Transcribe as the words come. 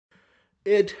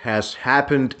It has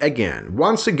happened again.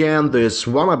 Once again, this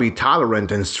wannabe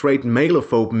tolerant and straight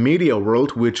malophobe media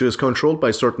world, which is controlled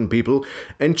by certain people,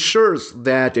 ensures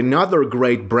that another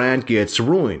great brand gets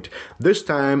ruined. This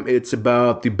time, it's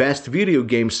about the best video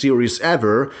game series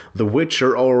ever, The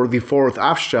Witcher, or the fourth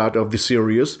offshoot of the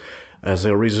series. As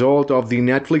a result of the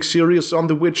Netflix series on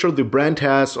The Witcher, the brand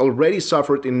has already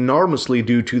suffered enormously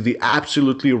due to the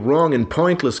absolutely wrong and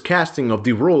pointless casting of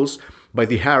the roles by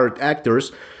the hired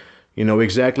actors. You know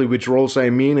exactly which roles I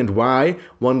mean and why.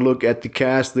 One look at the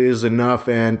cast is enough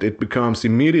and it becomes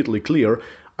immediately clear.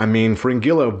 I mean,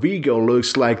 Fringilla Vigo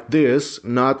looks like this,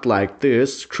 not like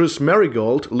this. Chris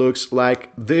Marigold looks like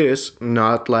this,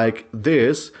 not like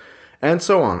this. And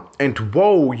so on. And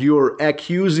whoa, you're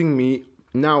accusing me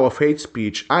now of hate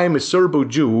speech. I am a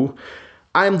Serbo-Jew.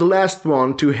 I am the last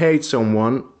one to hate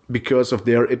someone because of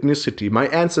their ethnicity. My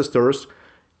ancestors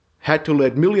had to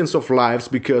lead millions of lives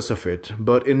because of it.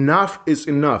 But enough is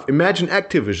enough. Imagine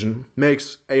Activision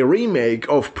makes a remake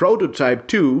of Prototype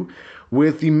 2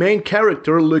 with the main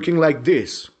character looking like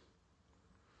this.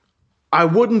 I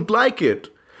wouldn't like it,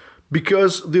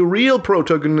 because the real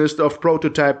protagonist of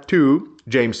Prototype 2,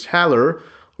 James Haller,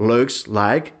 looks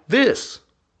like this.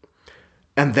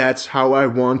 And that's how I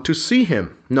want to see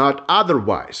him, not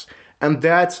otherwise. And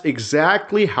that's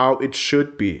exactly how it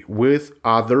should be with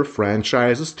other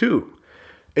franchises too.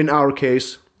 In our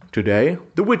case, today,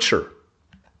 The Witcher.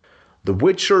 The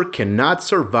Witcher cannot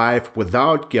survive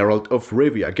without Geralt of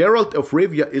Rivia. Geralt of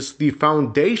Rivia is the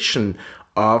foundation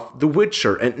of The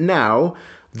Witcher, and now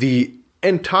the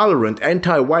intolerant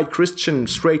anti-white Christian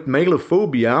straight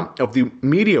malophobia of the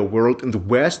media world in the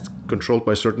West, controlled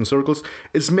by certain circles,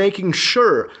 is making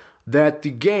sure that the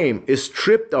game is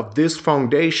stripped of this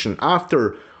foundation.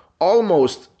 After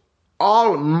almost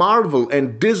all Marvel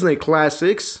and Disney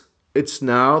classics, it's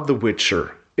now The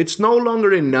Witcher. It's no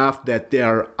longer enough that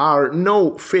there are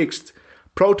no fixed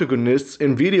protagonists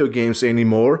in video games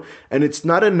anymore, and it's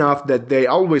not enough that they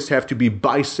always have to be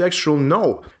bisexual.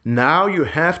 No, now you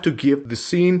have to give the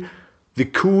scene the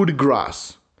coup de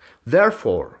grace.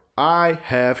 Therefore, I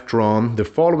have drawn the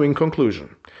following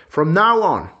conclusion. From now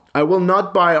on, I will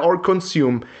not buy or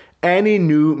consume any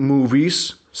new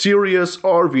movies, series,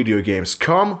 or video games,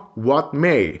 come what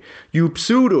may. You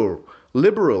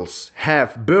pseudo-liberals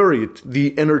have buried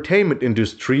the entertainment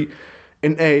industry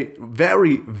in a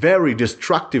very, very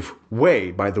destructive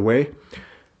way, by the way.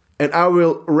 And I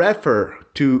will refer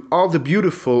to all the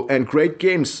beautiful and great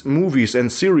games, movies,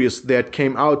 and series that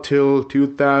came out till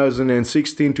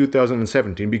 2016,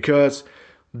 2017, because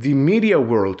the media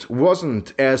world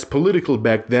wasn't as political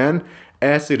back then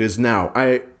as it is now.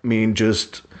 I mean,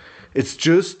 it's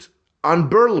just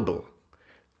unbearable.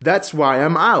 That's why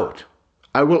I'm out.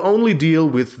 I will only deal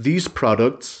with these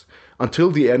products until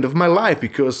the end of my life,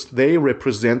 because they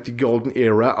represent the golden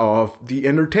era of the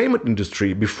entertainment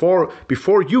industry before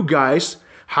you guys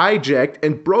hijacked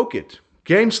and broke it.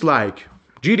 Games like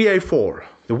GTA 4,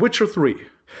 The Witcher 3,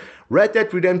 Red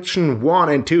Dead Redemption 1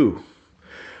 and 2,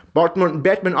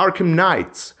 Batman Arkham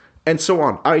Knights, and so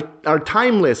on are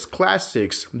timeless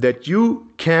classics that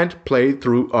you can't play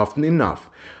through often enough.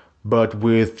 But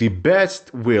with the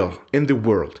best will in the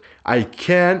world, I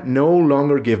can no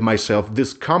longer give myself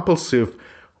this compulsive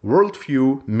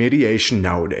worldview mediation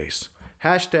nowadays.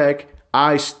 Hashtag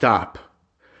I stop.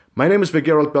 My name is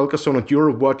Geralt Belkason and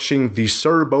you're watching the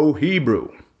Serbo-Hebrew.